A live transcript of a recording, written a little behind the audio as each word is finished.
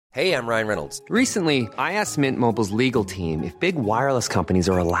Hey, I'm Ryan Reynolds. Recently, I asked Mint Mobile's legal team if big wireless companies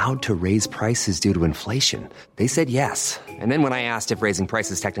are allowed to raise prices due to inflation. They said yes. And then when I asked if raising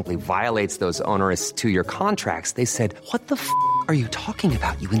prices technically violates those onerous two-year contracts, they said, "What the f*** are you talking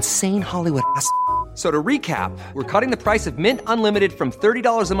about, you insane Hollywood ass?" So to recap, we're cutting the price of Mint Unlimited from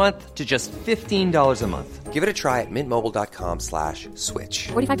 $30 a month to just $15 a month. Give it a try at mintmobile.com/switch.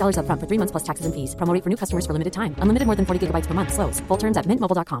 $45 up front for 3 months plus taxes and fees. Promo rate for new customers for limited time. Unlimited more than 40 gigabytes per month. Slows full terms at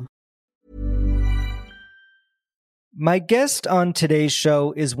mintmobile.com. My guest on today's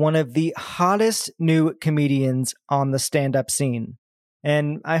show is one of the hottest new comedians on the stand-up scene.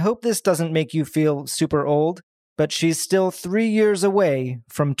 And I hope this doesn't make you feel super old, but she's still 3 years away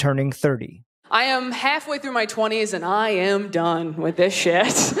from turning 30. I am halfway through my 20s and I am done with this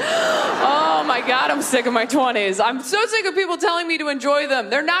shit. Oh my God, I'm sick of my 20s. I'm so sick of people telling me to enjoy them.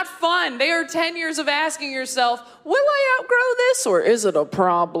 They're not fun. They are 10 years of asking yourself, will I outgrow this or is it a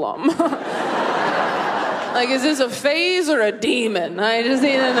problem? Like, is this a phase or a demon? I just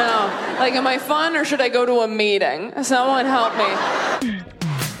need to know. Like, am I fun or should I go to a meeting? Someone help me.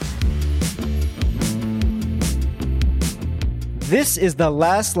 This is The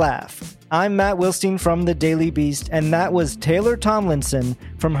Last Laugh. I'm Matt Wilstein from The Daily Beast, and that was Taylor Tomlinson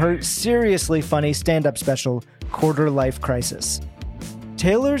from her seriously funny stand-up special, Quarter Life Crisis.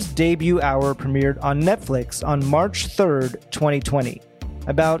 Taylor's debut hour premiered on Netflix on March 3rd, 2020,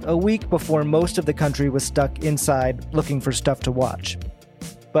 about a week before most of the country was stuck inside looking for stuff to watch.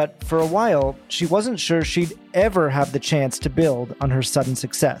 But for a while, she wasn't sure she'd ever have the chance to build on her sudden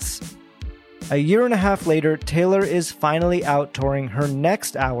success. A year and a half later, Taylor is finally out touring her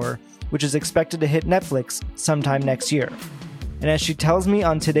next hour, which is expected to hit Netflix sometime next year. And as she tells me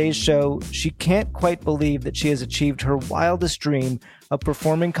on today's show, she can't quite believe that she has achieved her wildest dream of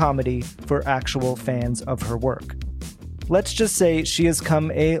performing comedy for actual fans of her work. Let's just say she has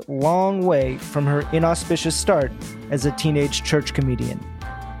come a long way from her inauspicious start as a teenage church comedian.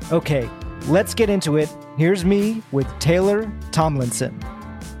 Okay, let's get into it. Here's me with Taylor Tomlinson.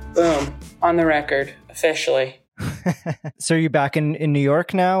 Boom. On the record, officially. So are you back in New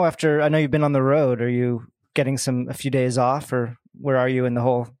York now after, I know you've been on the road. Are you getting a few days off, or where are you in the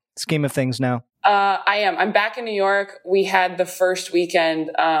whole scheme of things now? I am. I'm back in New York. We had the first weekend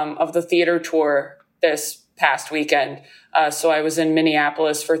of the theater tour this past weekend. So I was in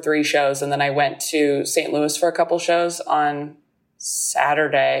Minneapolis for 3 shows, and then I went to St. Louis for a couple shows on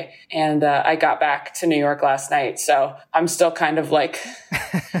Saturday, and I got back to New York last night. So I'm still kind of like,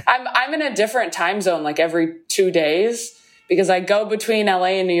 I'm in a different time zone like every 2 days, because I go between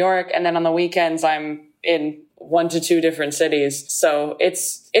LA and New York, and then on the weekends I'm in 1 to 2 different cities. So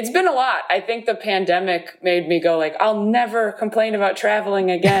it's been a lot. I think the pandemic made me go like, I'll never complain about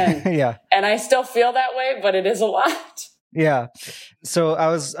traveling again. Yeah. And I still feel that way, but it is a lot. Yeah. So I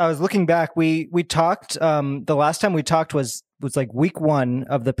was looking back. We talked, the last time we talked was like week 1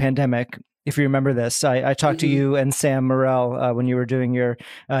 of the pandemic. If you remember this, I talked to you and Sam Morrell when you were doing your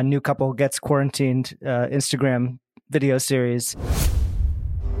New Couple Gets Quarantined Instagram video series.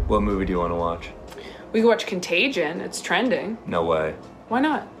 What movie do you want to watch? We could watch Contagion. It's trending. No way. Why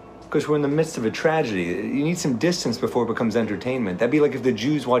not? Because we're in the midst of a tragedy. You need some distance before it becomes entertainment. That'd be like if the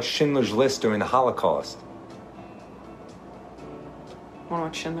Jews watched Schindler's List during the Holocaust. Want to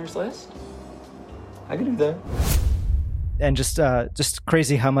watch Schindler's List? I could do that. And just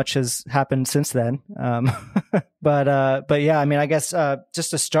crazy how much has happened since then. But yeah, I mean, I guess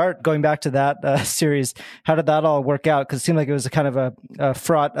just to start going back to that series, how did that all work out? Because it seemed like it was a kind of a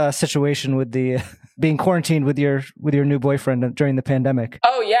fraught situation with the being quarantined with your new boyfriend during the pandemic.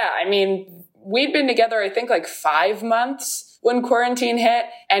 Oh yeah, I mean, we'd been together I think like 5 months when quarantine hit,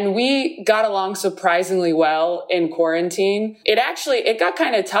 and we got along surprisingly well in quarantine. It got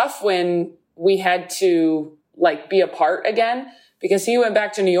kind of tough when we had to like be apart again, because he went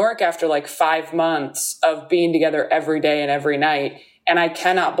back to New York after like 5 months of being together every day and every night. And I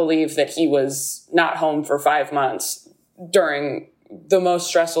cannot believe that he was not home for 5 months during the most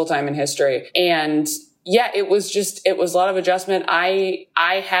stressful time in history. And yeah, it was a lot of adjustment. I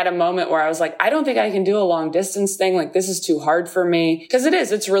had a moment where I was like, I don't think I can do a long distance thing. Like, this is too hard for me. Cause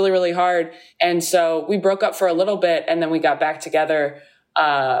it's really, really hard. And so we broke up for a little bit, and then we got back together,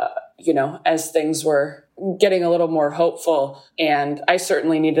 as things were getting a little more hopeful. And I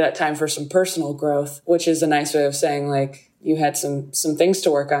certainly needed that time for some personal growth, which is a nice way of saying like, you had some things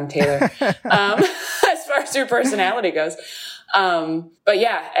to work on, Taylor, as far as your personality goes. But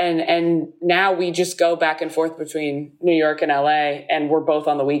yeah, and now we just go back and forth between New York and LA, and we're both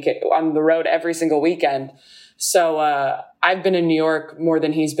on the road every single weekend. So, I've been in New York more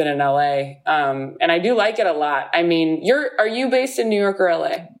than he's been in LA. And I do like it a lot. I mean, are you based in New York or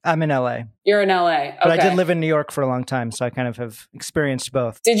LA? I'm in LA. You're in LA. Okay. But I did live in New York for a long time, so I kind of have experienced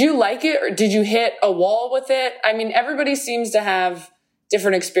both. Did you like it, or did you hit a wall with it? I mean, everybody seems to have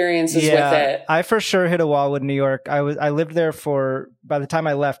different experiences with it. I for sure hit a wall with New York. I lived there by the time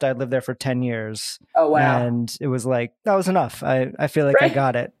I left, I'd lived there for 10 years. Oh, wow. And it was like, that was enough. I feel like I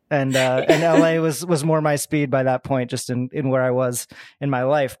got it. And LA was more my speed by that point, just in where I was in my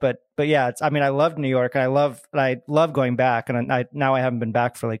life. But yeah, I loved New York, and I love going back. And now I haven't been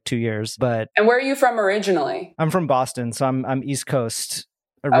back for like 2 years, And where are you from originally? I'm from Boston. So I'm East Coast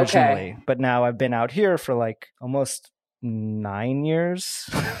originally, but now I've been out here for like almost 9 years.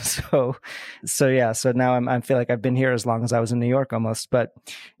 so now I feel like I've been here as long as I was in New York almost. But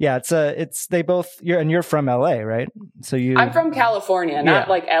yeah, you're from LA, right? So I'm from California, not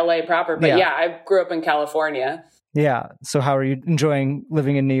like LA proper, but yeah, I grew up in California. Yeah. So how are you enjoying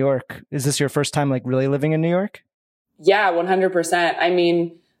living in New York? Is this your first time like really living in New York? Yeah, 100%. I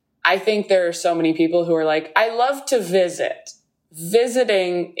mean, I think there are so many people who are like, I love to visit.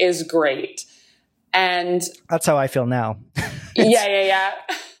 Visiting is great. And that's how I feel now. Yeah.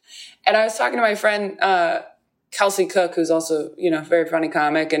 And I was talking to my friend, Kelsey Cook, who's also, a very funny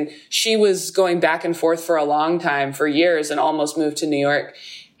comic. And she was going back and forth for a long time, for years, and almost moved to New York.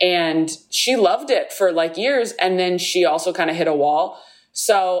 And she loved it for like years. And then she also kind of hit a wall.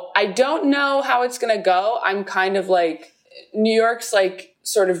 So I don't know how it's going to go. I'm kind of like, New York's like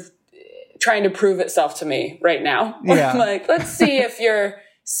sort of trying to prove itself to me right now. Yeah. I'm like, let's see if you're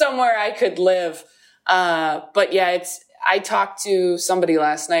somewhere I could live. But yeah, I talked to somebody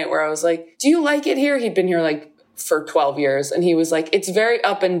last night where I was like, do you like it here? He'd been here like for 12 years. And he was like, it's very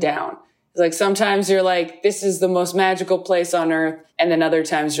up and down. Like sometimes you're like, this is the most magical place on earth. And then other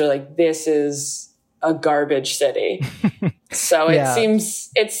times you're like, this is a garbage city. So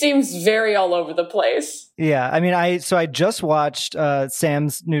it seems very all over the place. Yeah. I mean, I just watched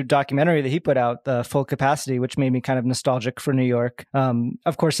Sam's new documentary that he put out, the Full Capacity, which made me kind of nostalgic for New York.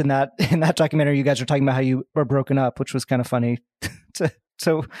 Of course, in that documentary, you guys are talking about how you were broken up, which was kind of funny.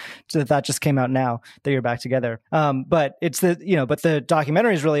 So that just came out now that you're back together. But but the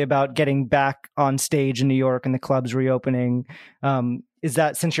documentary is really about getting back on stage in New York and the clubs reopening. Is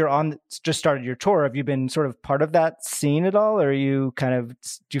that, since you're just started your tour, have you been sort of part of that scene at all? Or are you do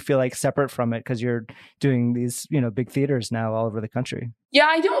you feel like separate from it because you're doing these, big theaters now all over the country? Yeah,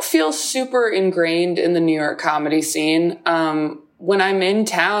 I don't feel super ingrained in the New York comedy scene. When I'm in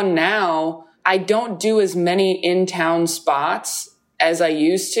town now, I don't do as many in-town spots as I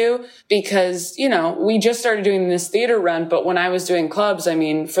used to, because, we just started doing this theater run. But when I was doing clubs, I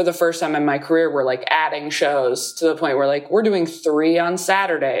mean, for the first time in my career, we're like adding shows to the point where like, we're doing 3 on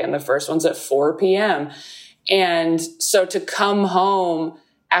Saturday and the first one's at 4 p.m. And so to come home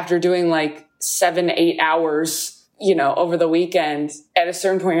after doing like 7-8 hours, over the weekend, at a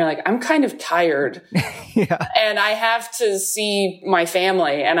certain point, you're like, I'm kind of tired. Yeah. And I have to see my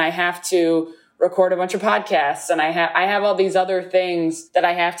family, and I have to record a bunch of podcasts, and I have all these other things that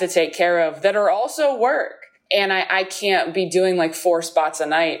I have to take care of that are also work. And I can't be doing like 4 spots a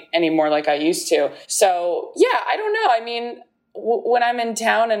night anymore like I used to. So yeah, I don't know. I mean, when I'm in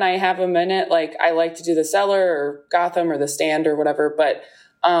town and I have a minute, like I like to do the Cellar or Gotham or the Stand or whatever, but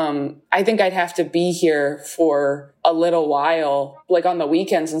I think I'd have to be here for a little while, like on the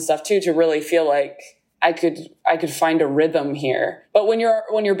weekends and stuff too, to really feel like I could find a rhythm here. But when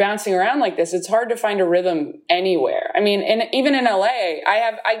you're bouncing around like this, it's hard to find a rhythm anywhere. I mean, even in LA,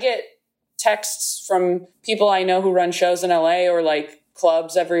 I get texts from people I know who run shows in LA or like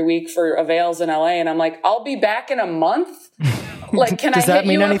clubs every week for avails in LA. And I'm like, I'll be back in a month. Like, can I hit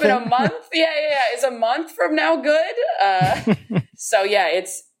you up in a month? Yeah. Is a month from now good? So yeah,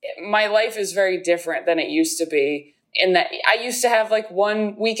 my life is very different than it used to be. In that I used to have like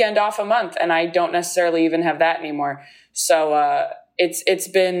 1 weekend off a month, and I don't necessarily even have that anymore. So it's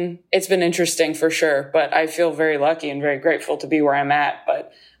been interesting for sure, but I feel very lucky and very grateful to be where I'm at.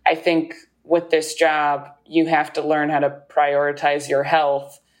 But I think with this job, you have to learn how to prioritize your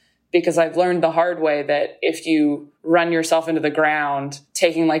health, because I've learned the hard way that if you run yourself into the ground,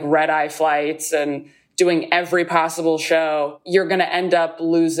 taking like red-eye flights and doing every possible show, you're going to end up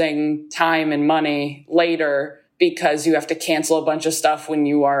losing time and money later, because you have to cancel a bunch of stuff when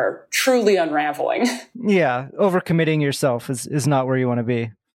you are truly unraveling. Yeah. Overcommitting yourself is not where you want to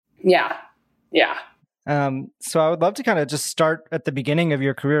be. Yeah. So I would love to kind of just start at the beginning of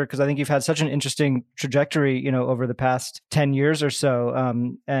your career, because I think you've had such an interesting trajectory, over the past 10 years or so,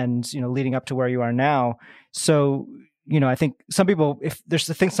 and, leading up to where you are now. So I think some people, if there's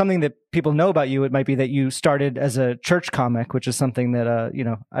something that people know about you, it might be that you started as a church comic, which is something that,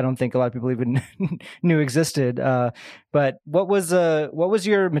 I don't think a lot of people even knew existed. But what was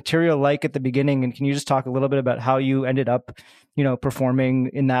your material like at the beginning? And can you just talk a little bit about how you ended up, performing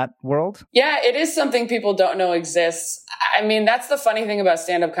in that world? Yeah, it is something people don't know exists. I mean, that's the funny thing about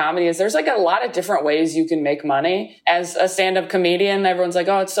stand-up comedy is there's like a lot of different ways you can make money. As a stand-up comedian, everyone's like,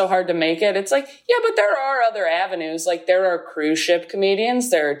 oh, it's so hard to make it. It's like, yeah, but there are other avenues. Like there are cruise ship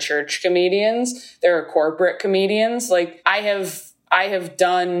comedians, there are church comedians, there are corporate comedians. Like I have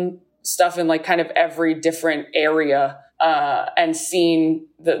done stuff in like kind of every different area, and seen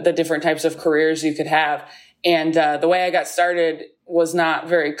the different types of careers you could have. And the way I got started was not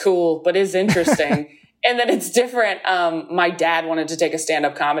very cool, but is interesting. And then it's different. My dad wanted to take a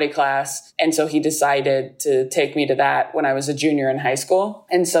stand-up comedy class. And so he decided to take me to that when I was a junior in high school.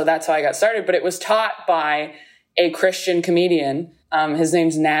 And so that's how I got started. But it was taught by a Christian comedian. His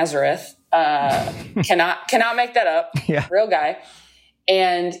name's Nazareth. Cannot make that up. Yeah. Real guy.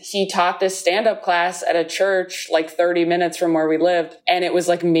 And he taught this stand-up class at a church like 30 minutes from where we lived. And it was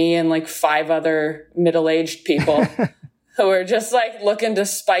like me and like 5 other middle-aged people who were just like looking to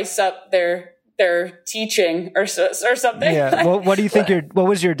spice up their teaching or something. Yeah. Well, what do you think what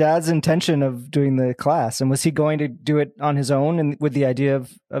was your dad's intention of doing the class? And was he going to do it on his own and with the idea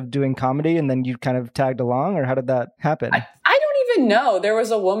of doing comedy, and then you kind of tagged along, or how did that happen? I don't even know. There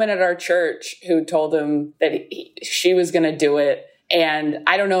was a woman at our church who told him that she was going to do it. And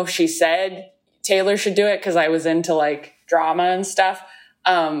I don't know if she said Taylor should do it because I was into like drama and stuff.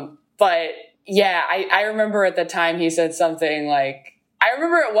 But yeah, I remember at the time he said something like, I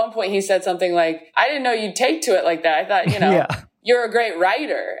remember at one point he said something like, I didn't know you'd take to it like that. I thought, Yeah. You're a great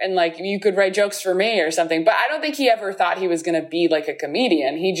writer and like you could write jokes for me or something. But I don't think he ever thought he was going to be like a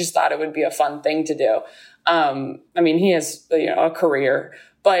comedian. He just thought it would be a fun thing to do. I mean, he has, a career,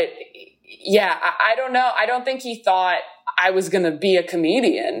 but yeah, I don't know. I don't think he thought I was going to be a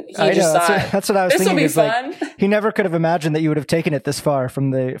comedian. He just thought, that's what I was thinking. This will be fun. Like, he never could have imagined that you would have taken it this far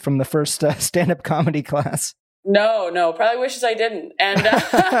from the first stand-up comedy class. No, probably wishes I didn't. And,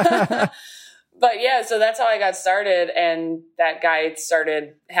 but yeah, so that's how I got started. And that guy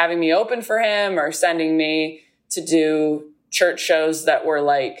started having me open for him or sending me to do church shows that were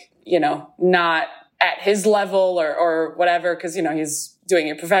like, not at his level or whatever. Cause, he's doing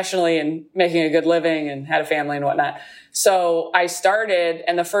it professionally and making a good living and had a family and whatnot. So I started,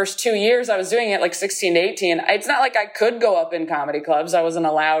 and the first 2 years I was doing it like 16 to 18. It's not like I could go up in comedy clubs. I wasn't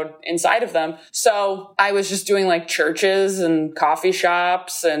allowed inside of them. So I was just doing like churches and coffee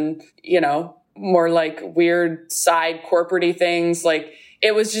shops and, more like weird side corporate-y things. Like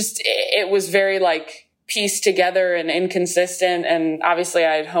it was very like pieced together and inconsistent. And obviously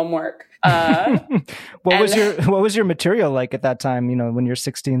I had homework. What was your material like at that time, when you're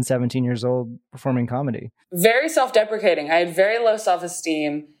 16, 17 years old performing comedy? Very self-deprecating. I had very low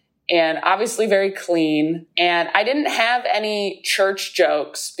self-esteem and obviously very clean. And I didn't have any church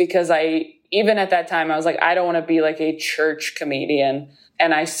jokes because even at that time, I was like, I don't want to be like a church comedian.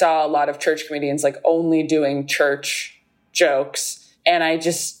 And I saw a lot of church comedians like only doing church jokes. And I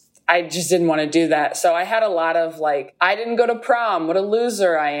just didn't want to do that. So I had a lot of like, I didn't go to prom. What a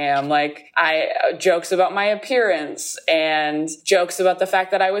loser I am. Like jokes about my appearance and jokes about the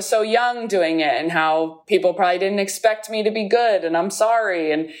fact that I was so young doing it and how people probably didn't expect me to be good. And I'm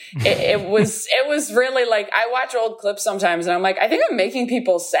sorry. And it was really like, I watch old clips sometimes and I'm like, I think I'm making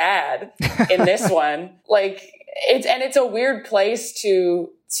people sad in this one. Like it's a weird place to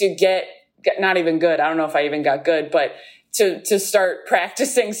get not even good. I don't know if I even got good, but to start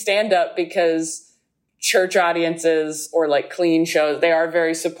practicing stand-up because church audiences or like clean shows, they are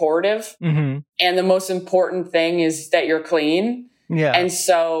very supportive. Mm-hmm. And the most important thing is that you're clean. Yeah. And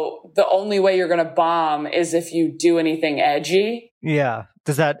so the only way you're going to bomb is if you do anything edgy. Yeah.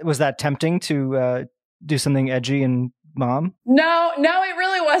 Was that tempting to do something edgy and bomb? No, it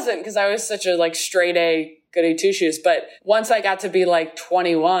really wasn't because I was such a like straight A goody two shoes. But once I got to be like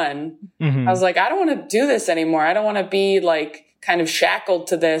 21, mm-hmm. I was like, I don't want to do this anymore. I don't want to be like kind of shackled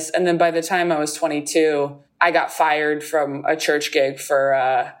to this. And then by the time I was 22, I got fired from a church gig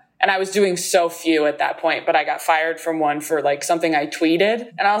and I was doing so few at that point, but I got fired from one for like something I tweeted.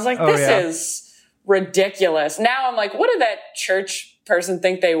 And I was like, this is ridiculous. Now I'm like, what did that church person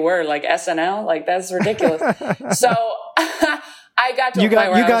think they were? Like SNL? Like that's ridiculous. So I got to you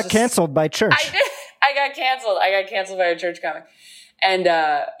got canceled by church. I did. I got canceled by a church comic. And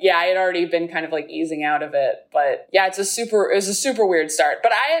yeah, I had already been kind of like easing out of it. But yeah, it was a super weird start.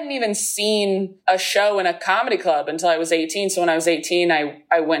 But I hadn't even seen a show in a comedy club until I was 18. So when I was 18,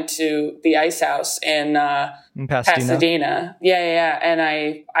 I went to the Ice House in Pasadena. Yeah. And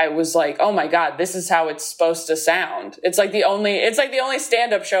I was like, oh my God, this is how it's supposed to sound. It's like the only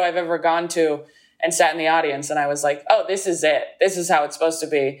stand-up show I've ever gone to and sat in the audience. And I was like, oh, this is it. This is how it's supposed to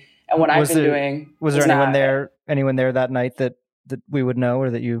be. And what I've been doing. Was there anyone there that night that we would know or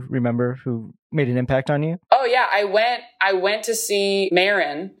that you remember who made an impact on you? Oh yeah. I went to see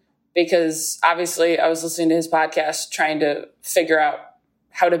Marin because obviously I was listening to his podcast trying to figure out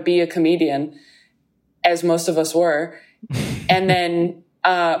how to be a comedian, as most of us were. And then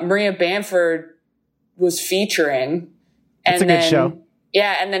Maria Bamford was featuring. It's a good show.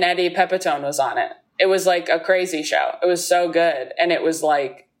 Yeah, and then Eddie Pepitone was on it. It was like a crazy show. It was so good. And it was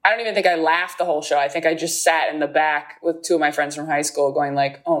like, I don't even think I laughed the whole show. I think I just sat in the back with two of my friends from high school going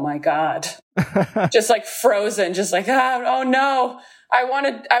like, oh my God. Just like frozen, just like, oh no, I want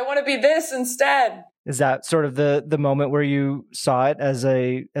to be this instead. Is that sort of the moment where you saw it as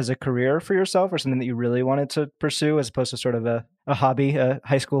a career for yourself or something that you really wanted to pursue as opposed to sort of a hobby, a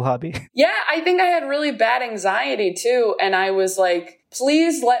high school hobby? Yeah, I think I had really bad anxiety too. And I was like,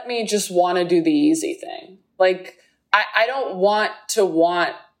 please let me just want to do the easy thing. Like, I don't want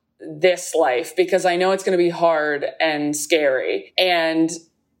this life because I know it's going to be hard and scary. And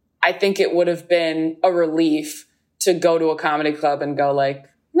I think it would have been a relief to go to a comedy club and go like,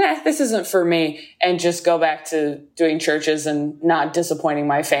 nah, this isn't for me, and just go back to doing churches and not disappointing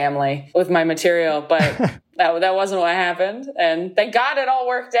my family with my material. But that wasn't what happened. And thank God it all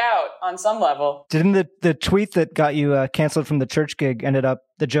worked out on some level. Didn't the tweet that got you canceled from the church gig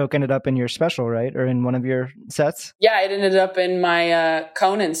the joke ended up in your special, right? Or in one of your sets? Yeah, it ended up in my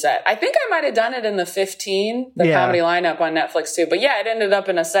Conan set. I think I might have done it in the 15, comedy lineup on Netflix too. But yeah, it ended up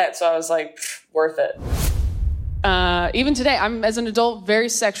in a set. So I was like, worth it. Even today, I'm, as an adult, very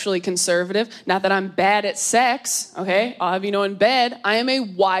sexually conservative. Not that I'm bad at sex, okay? I'll have you know in bed, I am a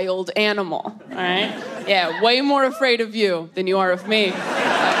wild animal, all right? Yeah, way more afraid of you than you are of me.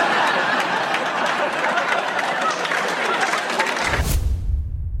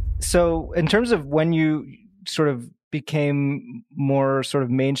 So in terms of when you sort of became more sort of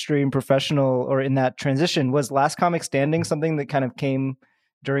mainstream professional or in that transition, was Last Comic Standing something that kind of came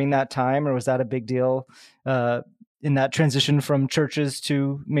during that time, or was that a big deal in that transition from churches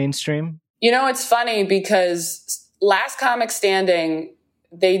to mainstream? You know, it's funny because Last Comic Standing,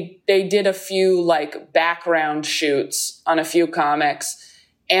 they did a few like background shoots on a few comics.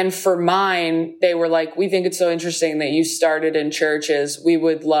 And for mine, they were like, we think it's so interesting that you started in churches. We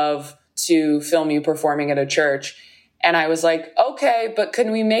would love to film you performing at a church. And I was like, okay, but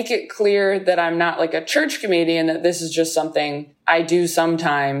can we make it clear that I'm not like a church comedian, that this is just something I do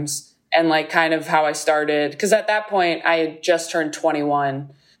sometimes, and like kind of how I started. Because at that point I had just turned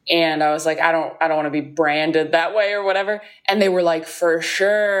 21 and I was like, I don't want to be branded that way or whatever. And they were like, for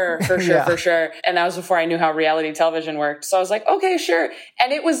sure. And that was before I knew how reality television worked. So I was like, okay, sure.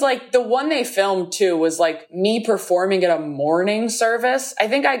 And it was like the one they filmed too was like me performing at a morning service. I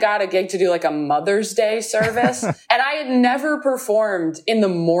think I got a gig to do like a Mother's Day service. And I had never performed in the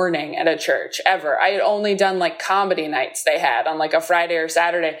morning at a church ever. I had only done like comedy nights they had on like a Friday or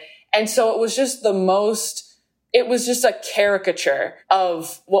Saturday. And so it was just it was just a caricature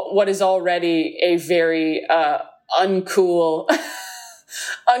of what is already a very uncool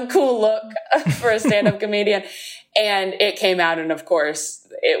look for a stand-up comedian. And it came out, and of course,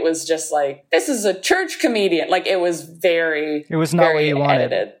 it was just like, this is a church comedian. Like, it was not what you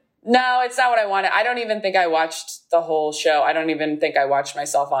wanted. Edited. No, it's not what I wanted. I don't even think I watched the whole show. I don't even think I watched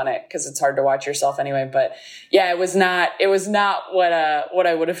myself on it because it's hard to watch yourself anyway. But yeah, it was not what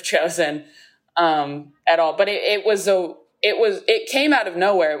I would have chosen at all. But it came out of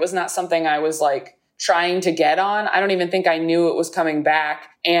nowhere. It was not something I was like trying to get on. I don't even think I knew it was coming back.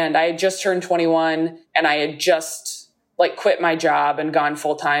 And I had just turned 21 and I had just like quit my job and gone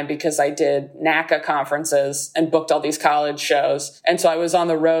full time because I did NACA conferences and booked all these college shows. And so I was on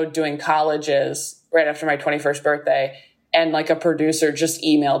the road doing colleges right after my 21st birthday. And like a producer just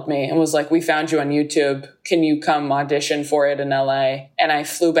emailed me and was like, we found you on YouTube. Can you come audition for it in LA? And I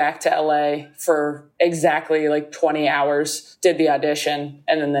flew back to LA for exactly like 20 hours, did the audition.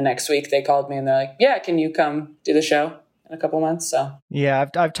 And then the next week they called me and they're like, yeah, can you come do the show in a couple months? So yeah,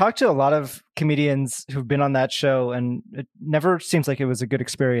 I've talked to a lot of comedians who've been on that show and it never seems like it was a good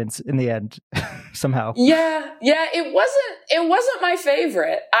experience in the end somehow. Yeah. It wasn't my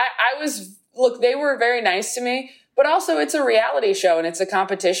favorite. Look, they were very nice to me. But also it's a reality show and it's a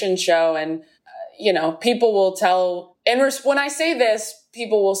competition show. And, people will tell, and when I say this,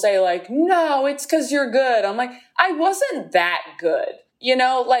 people will say like, no, it's because you're good. I'm like, I wasn't that good.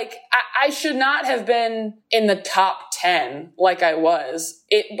 I should not have been in the top 10 like I was.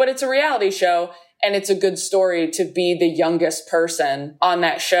 But it's a reality show, and it's a good story to be the youngest person on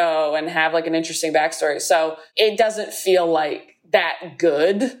that show and have like an interesting backstory. So it doesn't feel like that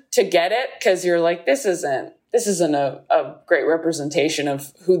good to get it, because you're like, this isn't a great representation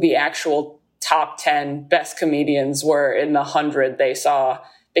of who the actual top 10 best comedians were in the 100 they saw,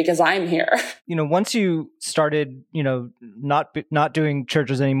 because I'm here. Once you started, not doing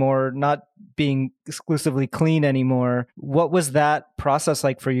churches anymore, not being exclusively clean anymore, what was that process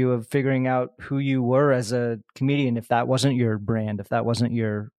like for you of figuring out who you were as a comedian, if that wasn't your brand, if that wasn't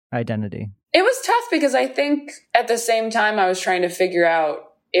your identity? It was tough because I think at the same time I was trying to figure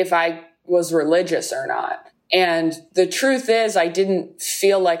out if I was religious or not. And the truth is, I didn't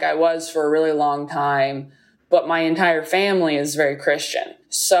feel like I was for a really long time, but my entire family is very Christian.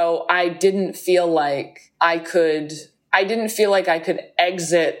 So I didn't feel like I could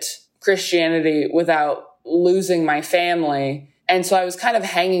exit Christianity without losing my family. And so I was kind of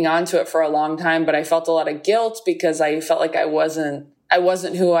hanging on to it for a long time, but I felt a lot of guilt because I felt like I wasn't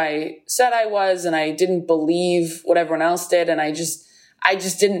who I said I was, and I didn't believe what everyone else did. And I just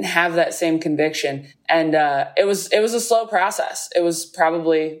didn't have that same conviction. And it was a slow process. It was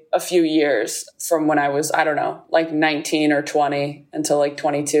probably a few years from when I was, I don't know, like 19 or 20 until like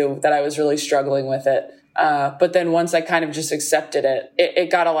 22 that I was really struggling with it. But then once I kind of just accepted it,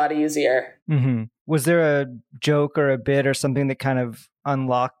 it got a lot easier. Mm-hmm. Was there a joke or a bit or something that kind of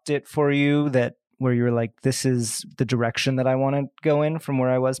unlocked it for you, where you were like, this is the direction that I want to go in from where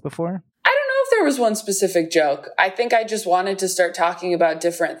I was before? There was one specific joke. I think I just wanted to start talking about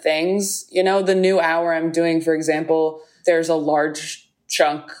different things. The new hour I'm doing, for example, there's a large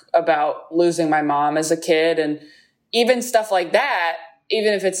chunk about losing my mom as a kid, and even stuff like that,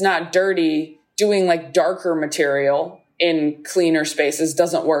 even if it's not dirty, doing like darker material in cleaner spaces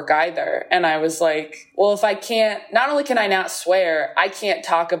doesn't work either. And I was like, well, if I can't, not only can I not swear, I can't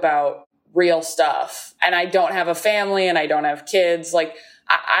talk about real stuff, and I don't have a family and I don't have kids. Like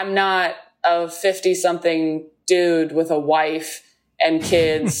I'm not a 50-something dude with a wife and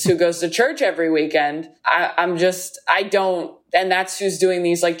kids who goes to church every weekend. And that's who's doing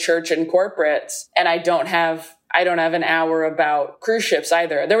these like church and corporates. And I don't have an hour about cruise ships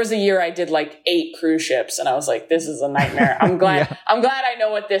either. There was a year I did like 8 cruise ships, and I was like, this is a nightmare. I'm glad, yeah. I'm glad I know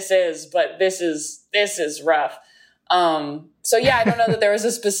what this is, but this is rough. So yeah, I don't know that there was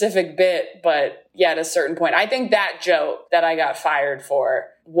a specific bit, but yeah, at a certain point, I think that joke that I got fired for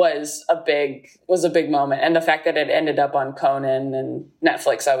was a big moment. And the fact that it ended up on Conan and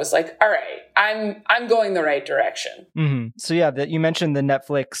Netflix, I was like, all right, I'm going the right direction. Mm-hmm. So yeah, you mentioned the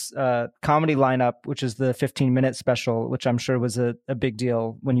Netflix comedy lineup, which is the 15-minute special, which I'm sure was a big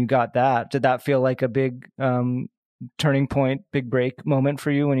deal when you got that. Did that feel like a big turning point, big break moment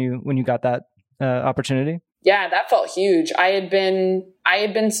for you when you got that opportunity? Yeah, that felt huge. I had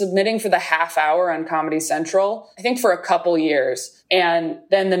been submitting for the half hour on Comedy Central, I think for a couple years. And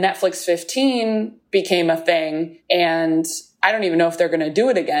then the Netflix 15 became a thing. And I don't even know if they're going to do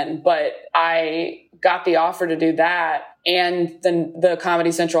it again, but I got the offer to do that and then the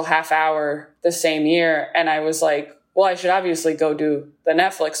Comedy Central half hour the same year. And I was like, well, I should obviously go do the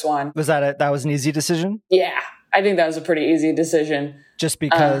Netflix one. Was that was an easy decision? Yeah, I think that was a pretty easy decision. Just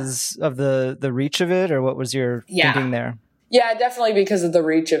because of the reach of it, or what was your thinking there? Yeah, definitely because of the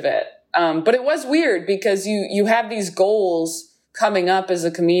reach of it. But it was weird because you have these goals coming up as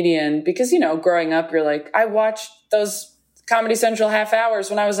a comedian because, growing up, you're like, I watched those Comedy Central half hours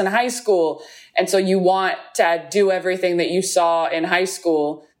when I was in high school. And so you want to do everything that you saw in high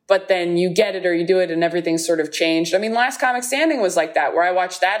school, but then you get it or you do it and everything's sort of changed. I mean, Last Comic Standing was like that, where I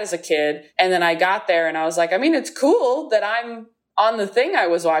watched that as a kid. And then I got there and I was like, I mean, it's cool that I'm on the thing I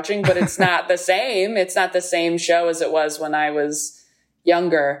was watching, but it's not the same. It's not the same show as it was when I was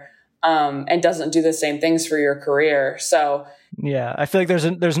younger, and doesn't do the same things for your career. So yeah, I feel like there's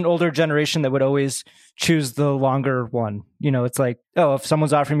an older generation that would always choose the longer one. It's like, oh, if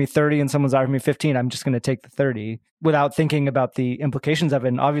someone's offering me 30 and someone's offering me 15, I'm just going to take the 30 without thinking about the implications of it.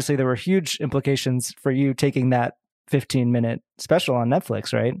 And obviously there were huge implications for you taking that 15-minute special on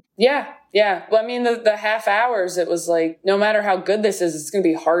Netflix, right? Yeah. Well, I mean, the half hours, it was like, no matter how good this is, it's going to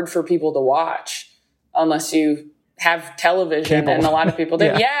be hard for people to watch unless you have television. Cable. And a lot of people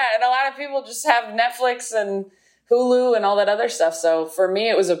did. Yeah, and a lot of people just have Netflix and Hulu and all that other stuff. So for me,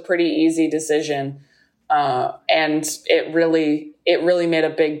 it was a pretty easy decision. And it really made a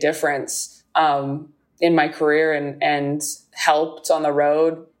big difference in my career and helped on the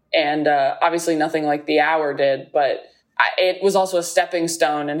road And obviously nothing like The Hour did, but it was also a stepping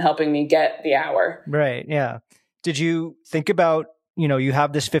stone in helping me get The Hour. Right, yeah. Did you think about, you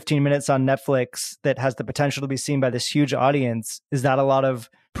have this 15 minutes on Netflix that has the potential to be seen by this huge audience. Is that a lot of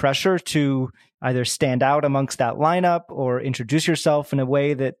pressure to either stand out amongst that lineup or introduce yourself in a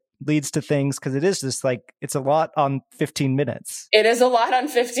way that leads to things? Because it is just it's a lot on 15 minutes. It is a lot on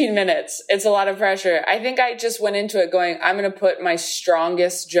 15 minutes. It's a lot of pressure. I think I just went into it going, I'm going to put my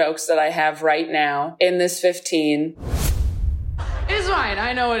strongest jokes that I have right now in this 15. It's fine.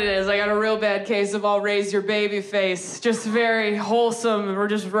 I know what it is. I got a real bad case of I'll raise your baby face. Just very wholesome. We're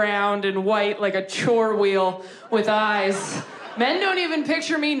just round and white like a chore wheel with eyes. Men don't even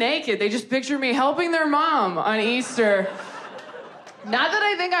picture me naked. They just picture me helping their mom on Easter. Not that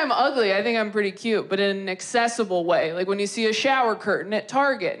I think I'm ugly. I think I'm pretty cute, but in an accessible way. Like when you see a shower curtain at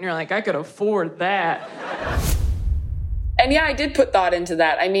Target and you're like, I could afford that. And yeah, I did put thought into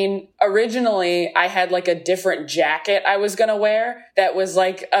that. I mean, originally I had like a different jacket I was going to wear that was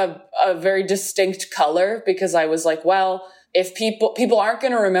like a very distinct color, because I was like, well, if people aren't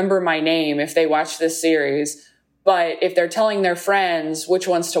going to remember my name if they watch this series, but if they're telling their friends which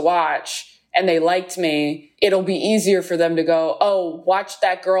ones to watch and they liked me, it'll be easier for them to go, oh, watch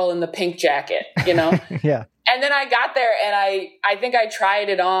that girl in the pink jacket, Yeah. And then I got there and I think I tried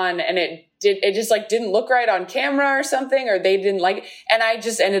it on and it just like didn't look right on camera or something, or they didn't like it. And I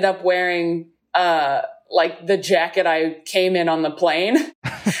just ended up wearing like the jacket I came in on the plane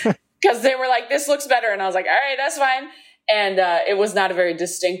because they were like, this looks better. And I was like, all right, that's fine. And it was not a very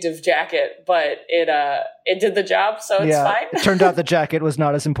distinctive jacket, but it did the job, so it's fine. It turned out the jacket was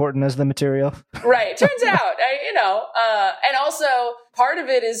not as important as the material. Right. Turns out, and also part of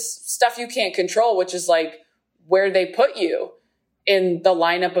it is stuff you can't control, which is like where they put you in the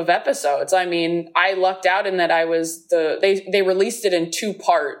lineup of episodes. I mean, I lucked out in that I was they released it in 2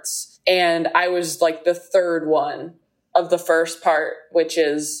 parts, and I was like the third one of the first part, which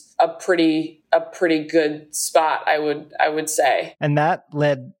is a pretty good spot, I would say. And that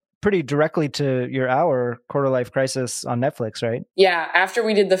led pretty directly to your Hour, Quarter Life Crisis on Netflix, right? Yeah. After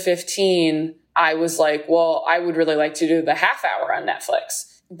we did the 15, I was like, well, I would really like to do the half hour on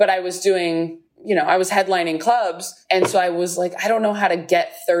Netflix. But I was doing, I was headlining clubs. And so I was like, I don't know how to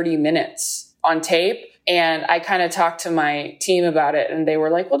get 30 minutes on tape. And I kind of talked to my team about it, and they were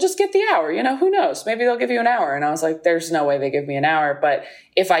like, well, just get the hour. Who knows? Maybe they'll give you an hour. And I was like, there's no way they give me an hour. But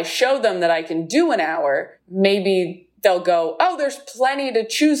if I show them that I can do an hour, maybe they'll go, oh, there's plenty to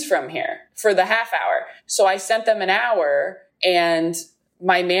choose from here for the half hour. So I sent them an hour, and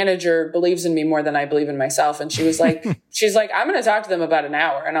my manager believes in me more than I believe in myself. And she was like, I'm going to talk to them about an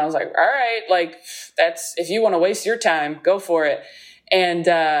hour. And I was like, all right, like if you want to waste your time, go for it. And,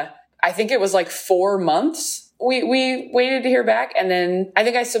 I think it was like 4 months. We waited to hear back. And then I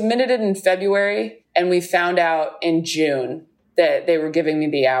think I submitted it in February, and we found out in June that they were giving me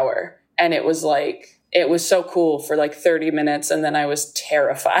the hour. And it was so cool for like 30 minutes. And then I was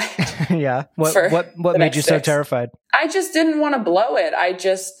terrified. Yeah. What made you so terrified? I just didn't want to blow it.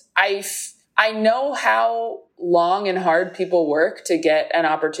 I know how long and hard people work to get an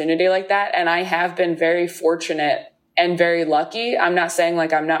opportunity like that. And I have been very fortunate and very lucky. I'm not saying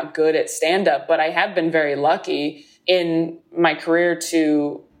like I'm not good at stand-up, but I have been very lucky in my career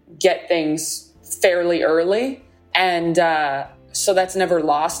to get things fairly early. And so that's never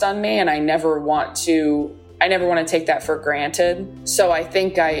lost on me. And I never want to take that for granted. So I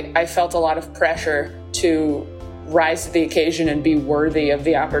think I felt a lot of pressure to rise to the occasion and be worthy of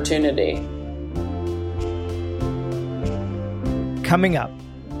the opportunity. Coming up,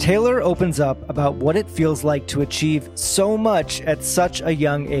 Taylor opens up about what it feels like to achieve so much at such a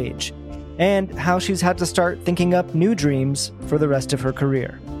young age, and how she's had to start thinking up new dreams for the rest of her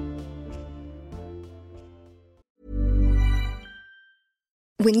career.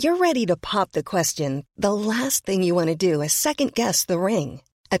 When you're ready to pop the question, the last thing you want to do is second-guess the ring.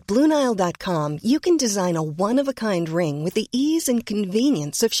 At BlueNile.com, you can design a one-of-a-kind ring with the ease and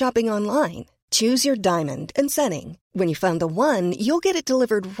convenience of shopping online. Choose your diamond and setting. When you find the one, you'll get it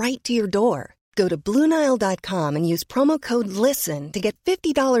delivered right to your door. Go to BlueNile.com and use promo code LISTEN to get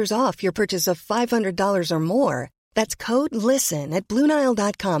 $50 off your purchase of $500 or more. That's code LISTEN at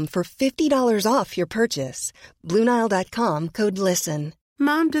BlueNile.com for $50 off your purchase. BlueNile.com, code LISTEN.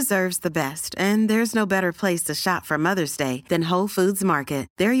 Mom deserves the best, and there's no better place to shop for Mother's Day than Whole Foods Market.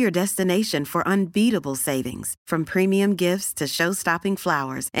 They're your destination for unbeatable savings, from premium gifts to show-stopping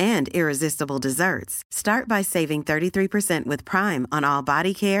flowers and irresistible desserts. Start by saving 33% with Prime on all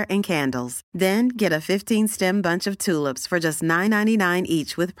body care and candles. Then get a 15-stem bunch of tulips for just $9.99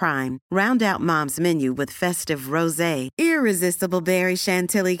 each with Prime. Round out Mom's menu with festive rosé, irresistible berry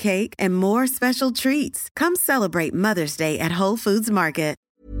chantilly cake, and more special treats. Come celebrate Mother's Day at Whole Foods Market.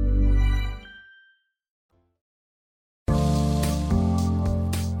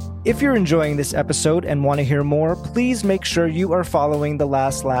 If you're enjoying this episode and want to hear more, please make sure you are following The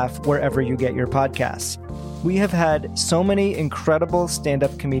Last Laugh wherever you get your podcasts. We have had so many incredible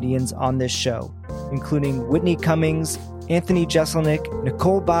stand-up comedians on this show, including Whitney Cummings, Anthony Jeselnik,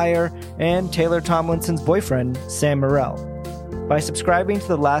 Nicole Byer, and Taylor Tomlinson's boyfriend, Sam Morrell. By subscribing to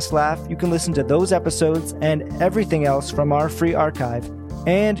The Last Laugh, you can listen to those episodes and everything else from our free archive,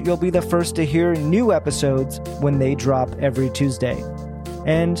 and you'll be the first to hear new episodes when they drop every Tuesday.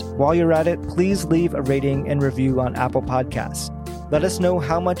 And while you're at it, please leave a rating and review on Apple Podcasts. Let us know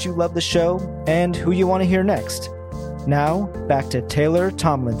how much you love the show and who you want to hear next. Now, back to Taylor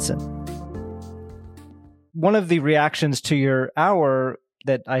Tomlinson. One of the reactions to your hour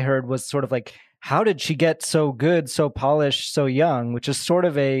that I heard was sort of like, how did she get so good, so polished, so young? Which is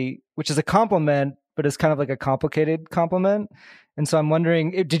a compliment, but it's kind of like a complicated compliment. And so I'm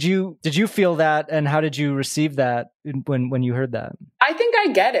wondering, did you feel that, and how did you receive that when you heard that? I think I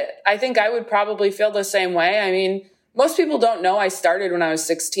get it. I think I would probably feel the same way. I mean, most people don't know I started when I was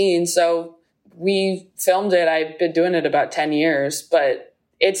 16, so we filmed it. I've been doing it about 10 years, but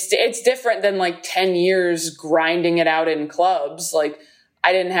it's different than like 10 years grinding it out in clubs. Like,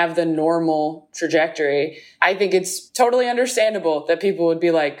 I didn't have the normal trajectory. I think it's totally understandable that people would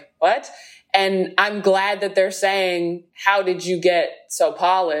be like, what? And I'm glad that they're saying, how did you get so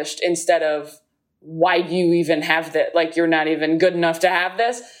polished, instead of, why do you even have that? Like, you're not even good enough to have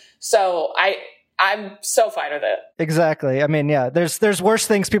this. So I'm so fine with it. Exactly. I mean, yeah, there's worse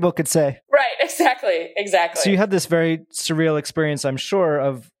things people could say. Right. Exactly. So you had this very surreal experience, I'm sure,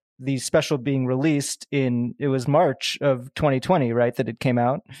 of the special being released it was March of 2020, right? That it came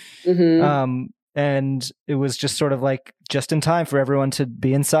out. Mm-hmm. And it was just sort of like just in time for everyone to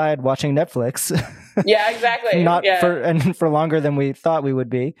be inside watching Netflix. Yeah, exactly. For longer than we thought we would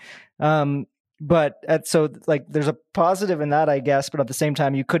be. So there's a positive in that, I guess, but at the same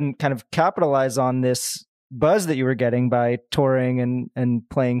time, you couldn't kind of capitalize on this buzz that you were getting by touring and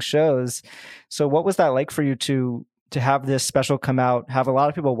playing shows. So what was that like for you to have this special come out, have a lot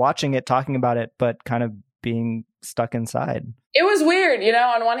of people watching it, talking about it, but kind of being stuck inside? It was weird.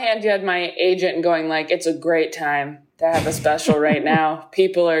 On one hand, you had my agent going like, it's a great time to have a special right now.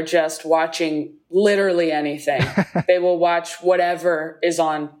 People are just watching literally anything. They will watch whatever is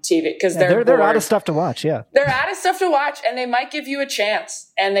on TV because they're out of stuff to watch. Yeah. They're out of stuff to watch, and they might give you a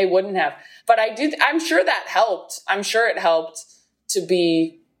chance, and they wouldn't have. But I'm sure that helped. I'm sure it helped to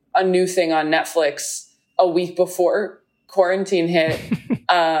be a new thing on Netflix a week before quarantine hit.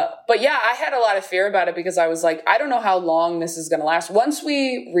 But yeah, I had a lot of fear about it because I was like, I don't know how long this is going to last. Once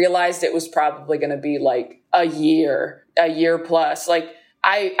we realized it was probably going to be like a year plus, like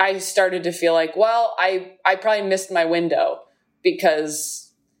I started to feel like, well, I probably missed my window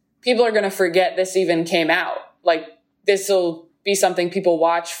because people are going to forget this even came out. Like, this will be something people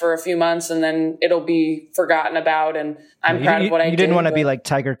watch for a few months and then it'll be forgotten about. And I'm proud of what I did. You didn't want to be like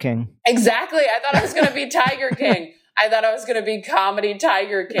Tiger King. Exactly. I thought I was going to be Tiger King. I thought I was going to be comedy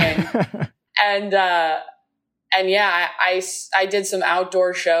Tiger King. And yeah, I did some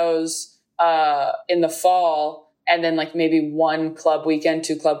outdoor shows in the fall, and then like maybe 1 club weekend,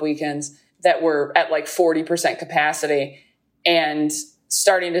 2 club weekends that were at like 40% capacity, and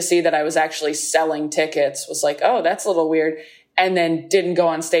starting to see that I was actually selling tickets was like, oh, that's a little weird. And then didn't go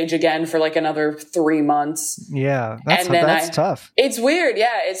on stage again for like another 3 months. Yeah, that's tough. It's weird.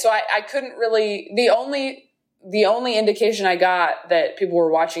 Yeah. So I couldn't really, the only indication I got that people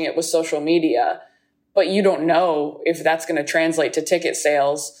were watching it was social media, but you don't know if that's going to translate to ticket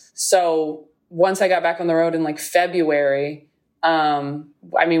sales. So once I got back on the road in like February,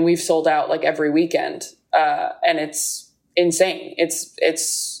 we've sold out like every weekend, and it's insane.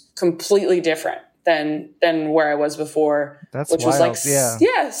 It's completely different than where I was before, which wild. Was like,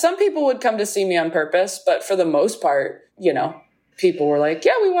 yeah, some people would come to see me on purpose, but for the most part, people were like,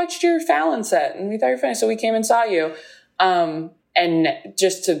 yeah, we watched your Fallon set and we thought you were funny, so we came and saw you. And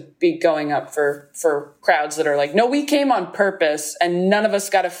just to be going up for crowds that are like, no, we came on purpose and none of us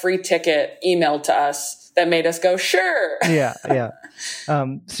got a free ticket emailed to us. that made us go, sure. Yeah.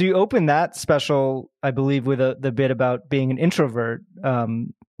 So you opened that special, I believe, with the bit about being an introvert,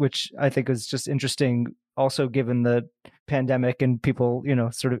 which I think was just interesting. Also, given the pandemic and people,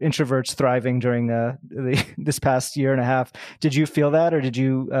 sort of introverts thriving during this past year and a half. Did you feel that, or did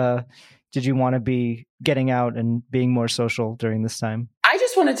you want to be getting out and being more social during this time? I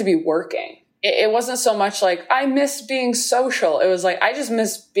just wanted to be working. It wasn't so much like I miss being social. It was like I just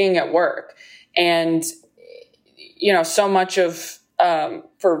miss being at work. And so much of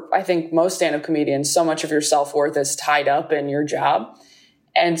for I think most stand-up comedians, so much of your self-worth is tied up in your job,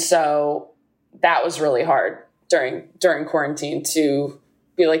 and so that was really hard during quarantine to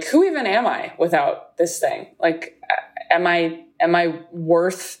be like, who even am I without this thing? Like, am I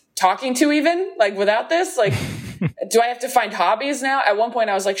worth talking to even, like, without this? Like, do I have to find hobbies now? At one point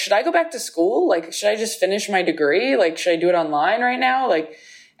I was like, should I go back to school? Like, should I just finish my degree? Like, should I do it online right now? Like,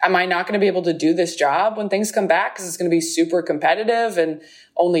 am I not going to be able to do this job when things come back? Because it's going to be super competitive and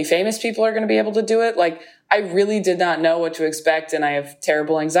only famous people are going to be able to do it. Like, I really did not know what to expect. And I have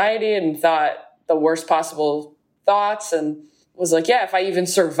terrible anxiety and thought the worst possible thoughts and was like, yeah, if I even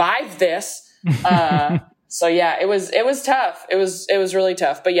survive this. So yeah, it was tough. It was really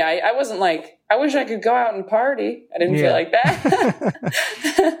tough. But yeah, I wasn't like, I wish I could go out and party. I didn't feel like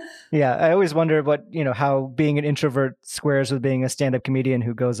that. Yeah. I always wonder how being an introvert squares with being a stand-up comedian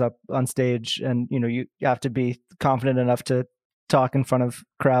who goes up on stage and, you have to be confident enough to talk in front of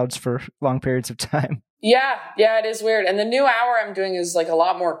crowds for long periods of time. Yeah, it is weird. And the new hour I'm doing is like a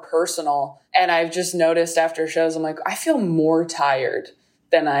lot more personal. And I've just noticed after shows, I'm like, I feel more tired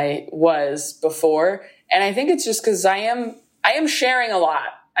than I was before. And I think it's just because I am sharing a lot.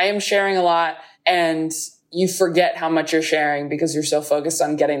 And you forget how much you're sharing because you're so focused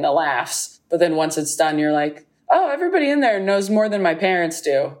on getting the laughs. But then once it's done, you're like, oh, everybody in there knows more than my parents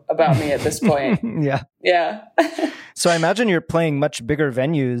do about me at this point. Yeah. So I imagine you're playing much bigger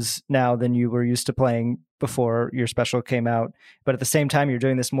venues now than you were used to playing before your special came out. But at the same time, you're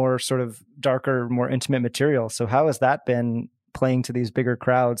doing this more sort of darker, more intimate material. So how has that been, playing to these bigger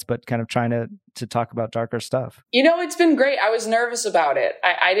crowds, but kind of trying to talk about darker stuff? It's been great. I was nervous about it.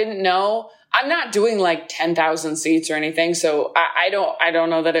 I didn't know. I'm not doing like 10,000 seats or anything. So I don't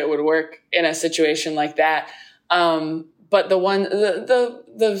know that it would work in a situation like that. But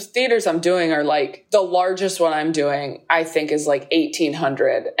the theaters I'm doing are like, the largest one I'm doing, I think is like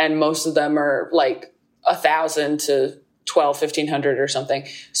 1,800. And most of them are like 1,000 to 1,500 or something.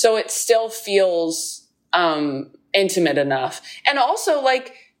 So it still feels, intimate enough. And also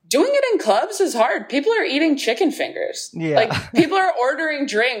like doing it in clubs is hard. People are eating chicken fingers. Yeah. Like people are ordering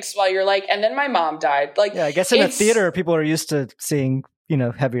drinks while you're like, and then my mom died. Like, yeah, I guess in a theater, people are used to seeing,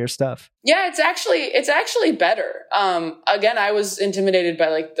 heavier stuff. Yeah, it's actually better. Again, I was intimidated by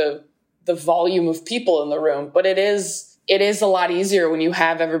like the volume of people in the room, but it is a lot easier when you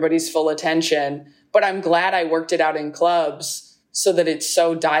have everybody's full attention. But I'm glad I worked it out in clubs so that it's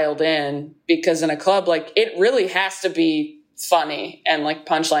so dialed in, because in a club, like it really has to be funny and like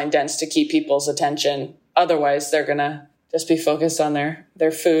punchline dense to keep people's attention. Otherwise, they're going to just be focused on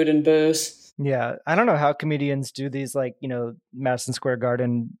their food and booze. Yeah. I don't know how comedians do these, like, Madison Square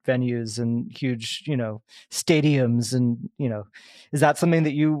Garden venues and huge, stadiums. And, is that something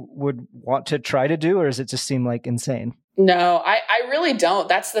that you would want to try to do, or does it just seem like insane? No, I really don't.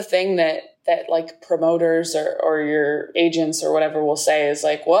 That's the thing that like promoters or your agents or whatever will say is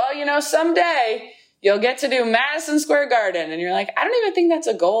like, well, someday you'll get to do Madison Square Garden. And you're like, I don't even think that's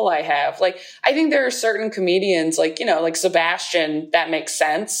a goal I have. Like, I think there are certain comedians like, like Sebastian, that makes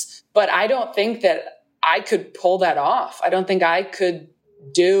sense. But I don't think that I could pull that off. I don't think I could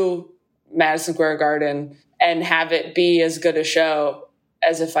do Madison Square Garden and have it be as good a show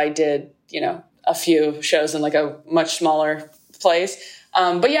as if I did, a few shows in like a much smaller place.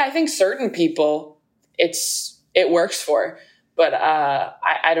 But yeah, I think certain people it works for, but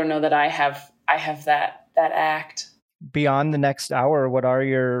I don't know that I have that act. Beyond the next hour, what are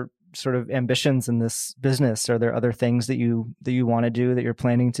your sort of ambitions in this business? Are there other things that you want to do, that you're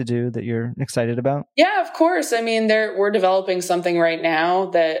planning to do, that you're excited about? Yeah, of course. I mean, we're developing something right now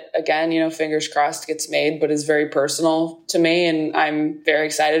that, again, fingers crossed gets made, but is very personal to me and I'm very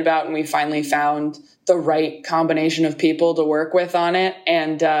excited about. And we finally found the right combination of people to work with on it.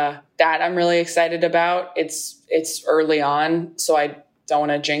 And that I'm really excited about. It's early on, so I don't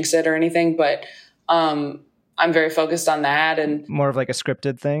want to jinx it or anything, but I'm very focused on that. And more of like a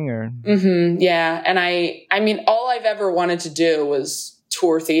scripted thing, or? Mm-hmm, yeah. And I mean, all I've ever wanted to do was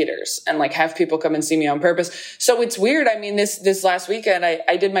tour theaters and like have people come and see me on purpose. So it's weird. I mean, this last weekend,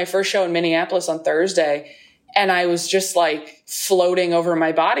 I did my first show in Minneapolis on Thursday, And I was just like floating over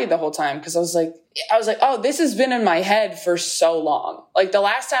my body the whole time. Cause I was like, oh, this has been in my head for so long. Like the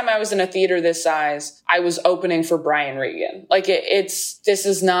last time I was in a theater this size, I was opening for Brian Regan. Like this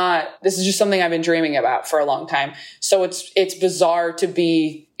is just something I've been dreaming about for a long time. So it's bizarre to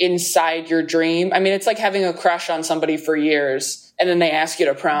be inside your dream. I mean, it's like having a crush on somebody for years and then they ask you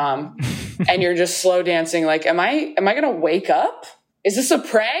to prom and you're just slow dancing. Like, am I going to wake up? Is this a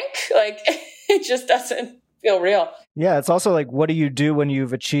prank? Like, it just doesn't feel real. Yeah. It's also like, what do you do when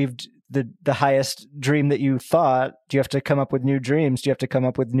you've achieved the highest dream that you thought? Do you have to come up with new dreams? Do you have to come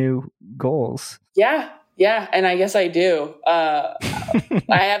up with new goals? Yeah. And I guess I do. I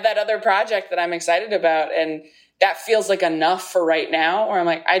have that other project that I'm excited about. And that feels like enough for right now, where I'm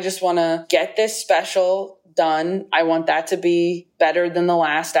like, I just want to get this special done. I want that to be better than the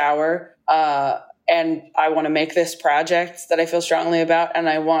last hour. And I want to make this project that I feel strongly about. And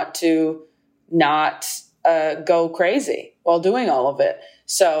I want to not go crazy while doing all of it.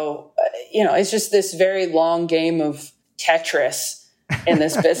 So, it's just this very long game of Tetris in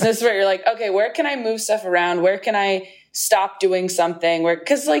this business where you're like, okay, where can I move stuff around? Where can I stop doing something?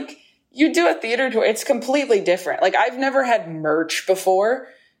 Because like you do a theater tour, it's completely different. Like I've never had merch before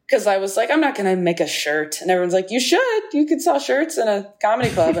because I was like, I'm not going to make a shirt. And everyone's like, you could sell shirts in a comedy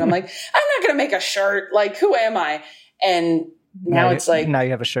club. And I'm like, I'm not going to make a shirt. Like, who am I? And now it's like, now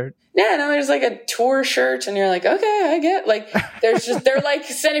you have a shirt. Yeah, no, there's like a tour shirt and you're like, okay, I get like, they're like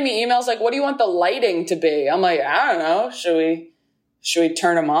sending me emails like, what do you want the lighting to be? I'm like, I don't know. Should we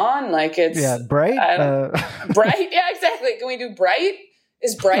turn them on? Like it's bright. Bright. Yeah, exactly. Can we do bright?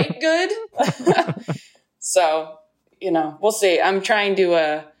 Is bright good? So, we'll see. I'm trying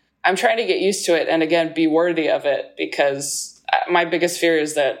to get used to it. And again, be worthy of it because my biggest fear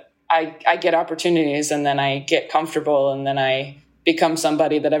is that I get opportunities and then I get comfortable and then I become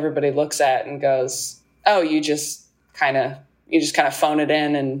somebody that everybody looks at and goes, oh, you just kind of phone it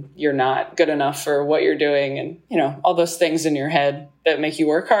in and you're not good enough for what you're doing. And, all those things in your head that make you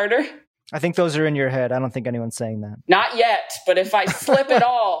work harder. I think those are in your head. I don't think anyone's saying that. Not yet, but if I slip at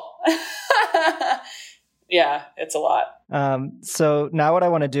all, yeah, it's a lot. So now what I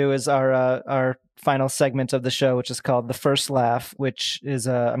want to do is our final segment of the show, which is called The First Laugh, which is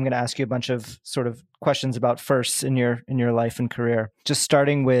I'm going to ask you a bunch of sort of questions about firsts in your life and career. Just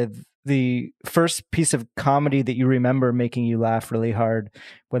starting with the first piece of comedy that you remember making you laugh really hard,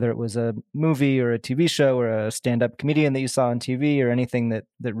 whether it was a movie or a TV show or a stand-up comedian that you saw on TV or anything that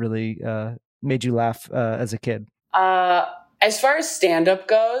really made you laugh as a kid. As far as stand-up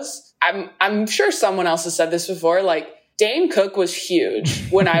goes, I'm sure someone else has said this before, like Dane Cook was huge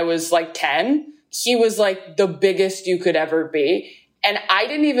when I was like 10. He was like the biggest you could ever be. And I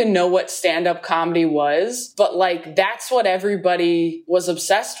didn't even know what stand-up comedy was, but like that's what everybody was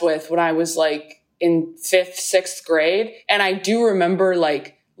obsessed with when I was like in 5th, 6th grade. And I do remember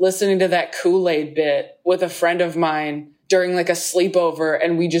like listening to that Kool-Aid bit with a friend of mine during like a sleepover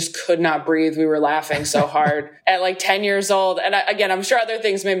and we just could not breathe. We were laughing so hard at like 10 years old. And again, I'm sure other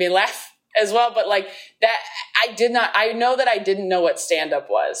things made me laugh as well, but like that, I know that I didn't know what stand-up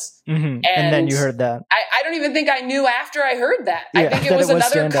was. Mm-hmm. And then you heard that. I don't even think I knew after I heard that. Yeah, I think it was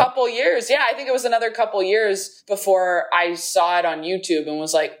another couple years. Yeah, I think it was another couple years before I saw it on YouTube and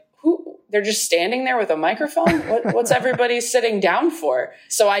was like, they're just standing there with a microphone? What's everybody sitting down for?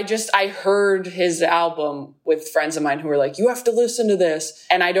 So I heard his album with friends of mine who were like, you have to listen to this.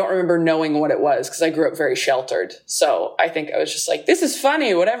 And I don't remember knowing what it was because I grew up very sheltered. So I think I was just like, this is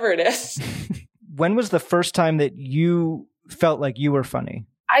funny, whatever it is. When was the first time that you felt like you were funny?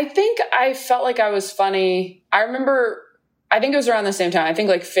 I think I felt like I was funny. I think it was around the same time. I think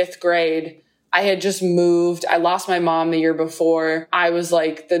like 5th grade. I had just moved. I lost my mom the year before. I was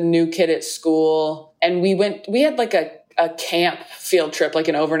like the new kid at school. And we had like a camp field trip, like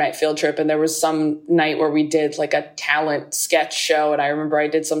an overnight field trip. And there was some night where we did like a talent sketch show. And I remember I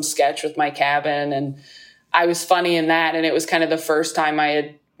did some sketch with my cabin and I was funny in that. And it was kind of the first time I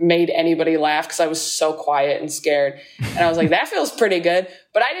had made anybody laugh because I was so quiet and scared. And I was like, that feels pretty good.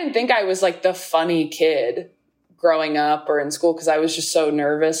 But I didn't think I was like the funny kid growing up or in school because I was just so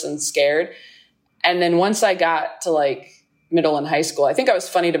nervous and scared. And then once I got to like middle and high school, I think I was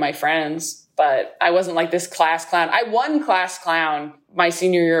funny to my friends, but I wasn't like this class clown. I won class clown my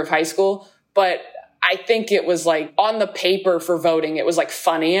senior year of high school, but I think it was like on the paper for voting, it was like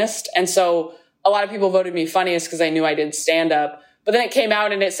funniest. And so a lot of people voted me funniest because I knew I did stand up. But then it came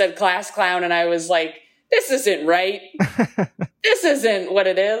out and it said class clown. And I was like, this isn't right. This isn't what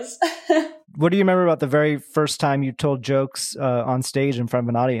it is. What do you remember about the very first time you told jokes on stage in front of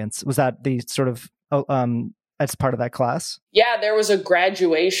an audience? Was that the sort of as part of that class? Yeah, there was a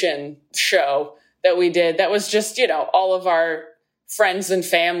graduation show that we did that was just, all of our friends and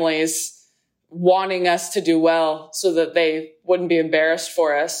families wanting us to do well so that they wouldn't be embarrassed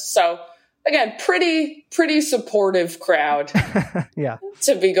for us. So again, pretty supportive crowd Yeah.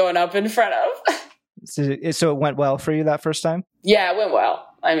 to be going up in front of. So it went well for you that first time? Yeah, it went well.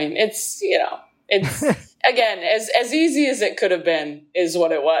 I mean, it's again, as easy as it could have been is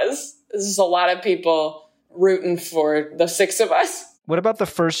what it was. This is a lot of people rooting for the six of us. What about the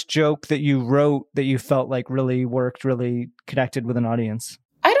first joke that you wrote that you felt like really worked, really connected with an audience?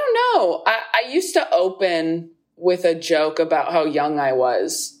 I don't know. I used to open with a joke about how young I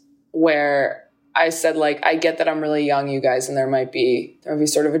was, where I said, like, I get that I'm really young, you guys, and there might be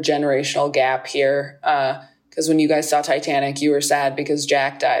sort of a generational gap here. Because when you guys saw Titanic, you were sad because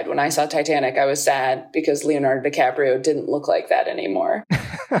Jack died. When I saw Titanic, I was sad because Leonardo DiCaprio didn't look like that anymore.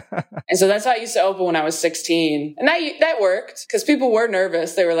 And so that's how I used to open when I was 16. And that worked because people were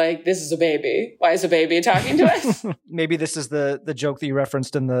nervous. They were like, this is a baby. Why is a baby talking to us? Maybe this is the joke that you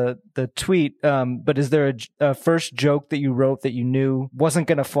referenced in the tweet. But is there a first joke that you wrote that you knew wasn't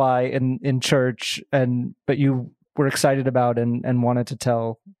going to fly in church, but you were excited about and wanted to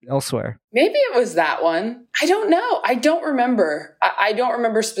tell elsewhere? Maybe it was that one. I don't know. I don't remember. I don't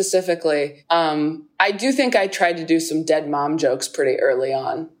remember specifically. I do think I tried to do some dead mom jokes pretty early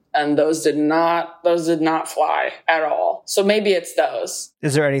on, and those did not fly at all. So maybe it's those.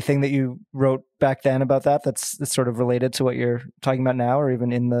 Is there anything that you wrote back then about that's sort of related to what you're talking about now, or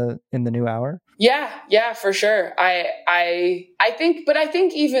even in the new hour? Yeah, for sure. I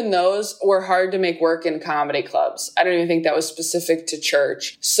think even those were hard to make work in comedy clubs. I don't even think that was specific to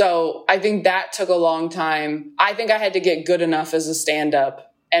church. So I think that took a long time. I think I had to get good enough as a stand-up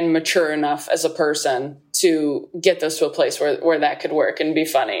and mature enough as a person to get this to a place where that could work and be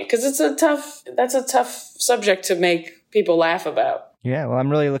funny. Because that's a tough subject to make people laugh about. Yeah, well, I'm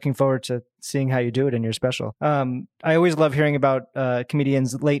really looking forward to seeing how you do it in your special. I always love hearing about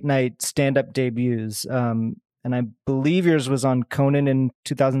comedians' late night stand-up debuts. And I believe yours was on Conan in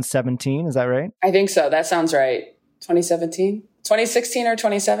 2017. Is that right? I think so. That sounds right. 2017? 2016 or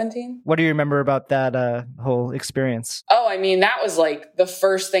 2017? What do you remember about that whole experience? Oh, I mean, that was like the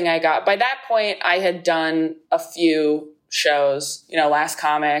first thing I got. By that point, I had done a few shows, Last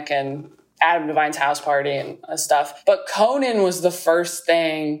Comic and Adam Devine's House Party and stuff. But Conan was the first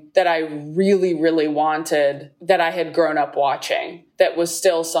thing that I really, really wanted, that I had grown up watching, that was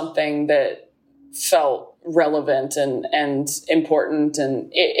still something that felt relevant and important.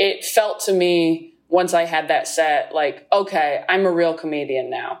 And it felt to me, once I had that set, like, okay, I'm a real comedian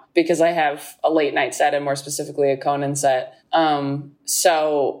now because I have a late night set, and more specifically a Conan set.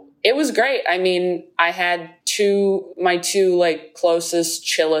 So it was great. I mean, I had my two like closest,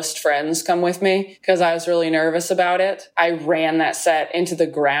 chillest friends come with me because I was really nervous about it. I ran that set into the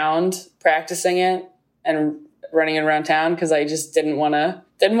ground, practicing it and running it around town because I just didn't want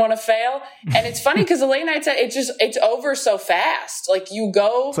to fail. And it's funny because the late night set, it's over so fast. Like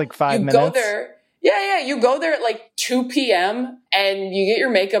it's like 5 minutes. Go there. Yeah. You go there at like 2 p.m. and you get your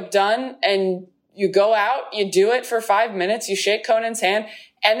makeup done and you go out, you do it for 5 minutes, you shake Conan's hand,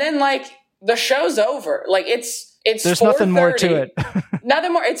 and then like the show's over. Like it's there's nothing more to it.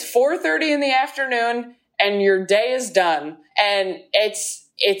 Nothing more. It's 4:30 in the afternoon and your day is done. And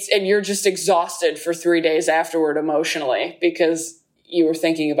and you're just exhausted for 3 days afterward emotionally because you were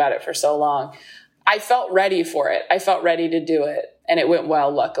thinking about it for so long. I felt ready for it. I felt ready to do it, and it went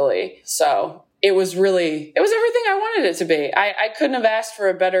well, luckily. So it was everything I wanted it to be. I couldn't have asked for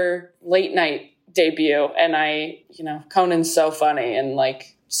a better late night debut. And Conan's so funny and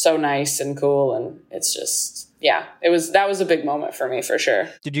like so nice and cool. And it's just, that was a big moment for me for sure.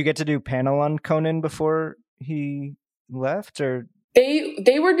 Did you get to do panel on Conan before he left, or?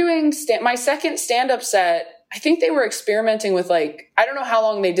 They were doing my second stand-up set. I think they were experimenting with I don't know how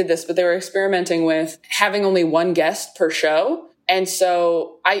long they did this, but they were experimenting with having only one guest per show. And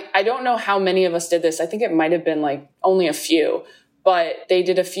so I don't know how many of us did this. I think it might have been only a few, but they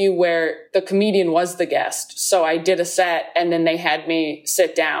did a few where the comedian was the guest. So I did a set and then they had me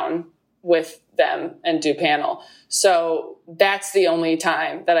sit down with them and do panel. So that's the only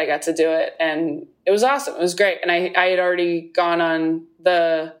time that I got to do it. And it was awesome. It was great. And I had already gone on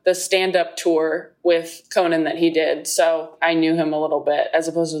the stand-up tour with Conan that he did. So I knew him a little bit as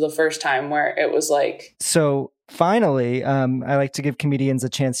opposed to the first time where it was So finally, I like to give comedians a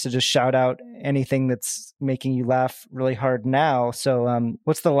chance to just shout out anything that's making you laugh really hard now. So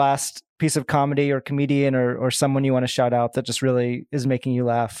what's the last piece of comedy or comedian or someone you want to shout out that just really is making you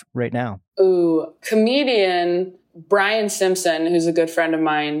laugh right now? Ooh, comedian Brian Simpson, who's a good friend of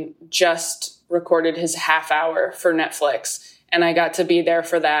mine, just recorded his half hour for Netflix. and I got to be there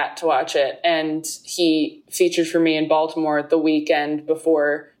for that to watch it. And he featured for me in Baltimore the weekend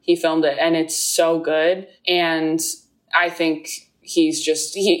before he filmed it, and it's so good. And I think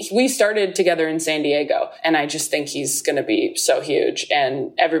we started together in San Diego, and I just think he's going to be so huge,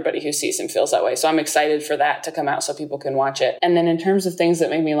 and everybody who sees him feels that way. So I'm excited for that to come out so people can watch it. And then in terms of things that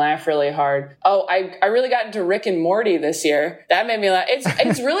make me laugh really hard, I really got into Rick and Morty this year. That made me laugh.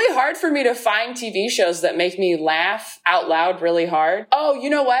 It's really hard for me to find TV shows that make me laugh out loud really hard. Oh, you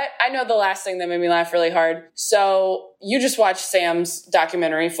know what? I know the last thing that made me laugh really hard. So you just watched Sam's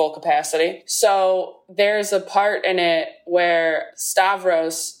documentary, Full Capacity. So there's a part in it where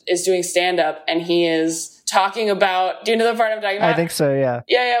Stavros is doing stand-up, and he is talking about, do you know the part I'm talking about? I think so, yeah.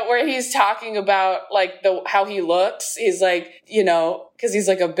 Yeah, where he's talking about like how he looks. He's like, you know, because he's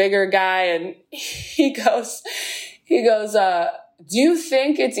like a bigger guy, and he goes, do you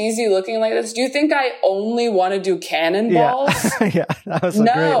think it's easy looking like this? Do you think I only want to do cannonballs? Yeah, that was a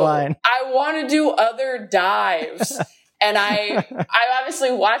great line. I want to do other dives. And I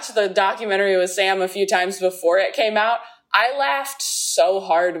obviously watched the documentary with Sam a few times before it came out. I laughed so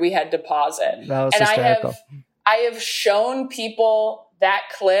hard we had to pause it. That was hysterical. I have shown people that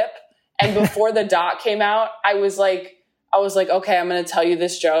clip, and before the doc came out, I was like, okay, I'm going to tell you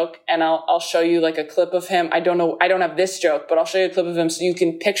this joke, and I'll show you like a clip of him. I don't have this joke, but I'll show you a clip of him so you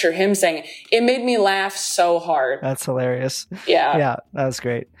can picture him saying it. It made me laugh so hard. That's hilarious. Yeah. Yeah, that was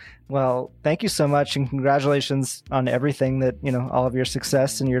great. Well, thank you so much, and congratulations on everything that, you know, all of your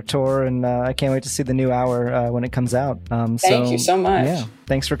success and your tour. And I can't wait to see the new hour when it comes out. Thank you so much. Yeah.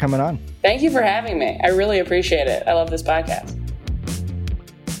 Thanks for coming on. Thank you for having me. I really appreciate it. I love this podcast.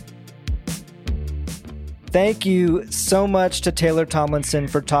 Thank you so much to Taylor Tomlinson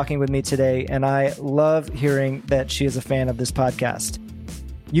for talking with me today. And I love hearing that she is a fan of this podcast.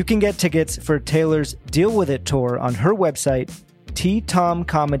 You can get tickets for Taylor's Deal With It tour on her website,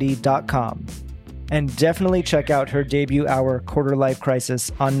 ttomcomedy.com. And definitely check out her debut hour, Quarter Life Crisis,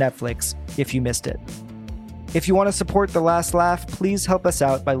 on Netflix if you missed it. If you want to support The Last Laugh, please help us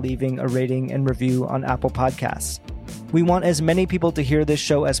out by leaving a rating and review on Apple Podcasts. We want as many people to hear this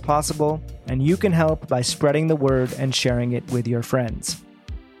show as possible, and you can help by spreading the word and sharing it with your friends.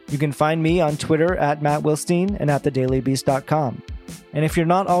 You can find me on Twitter at Matt Wilstein and at thedailybeast.com. And if you're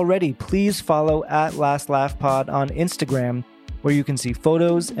not already, please follow at Last Laugh Pod on Instagram, where you can see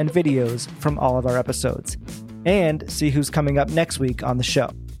photos and videos from all of our episodes, and see who's coming up next week on the show.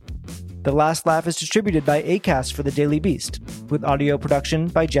 The Last Laugh is distributed by Acast for The Daily Beast, with audio production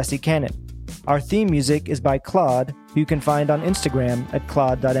by Jesse Cannon. Our theme music is by Claude, who you can find on Instagram at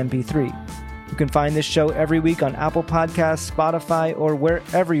claude.mp3. You can find this show every week on Apple Podcasts, Spotify, or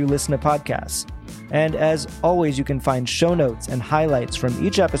wherever you listen to podcasts. And as always, you can find show notes and highlights from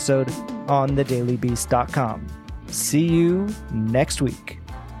each episode on thedailybeast.com. See you next week.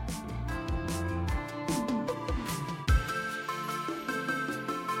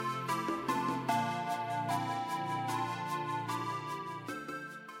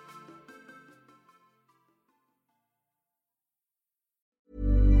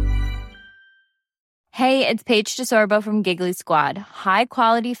 Hey, it's Paige DeSorbo from Giggly Squad. High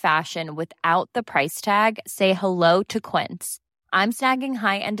quality fashion without the price tag. Say hello to Quince. I'm snagging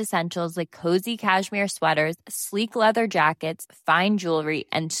high-end essentials like cozy cashmere sweaters, sleek leather jackets, fine jewelry,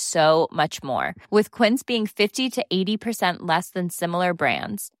 and so much more. With Quince being 50 to 80% less than similar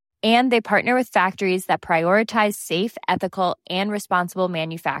brands. And they partner with factories that prioritize safe, ethical, and responsible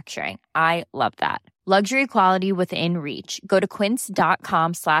manufacturing. I love that. Luxury quality within reach. Go to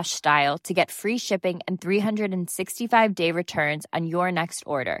quince.com/style to get free shipping and 365-day returns on your next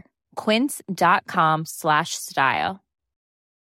order. Quince.com/style.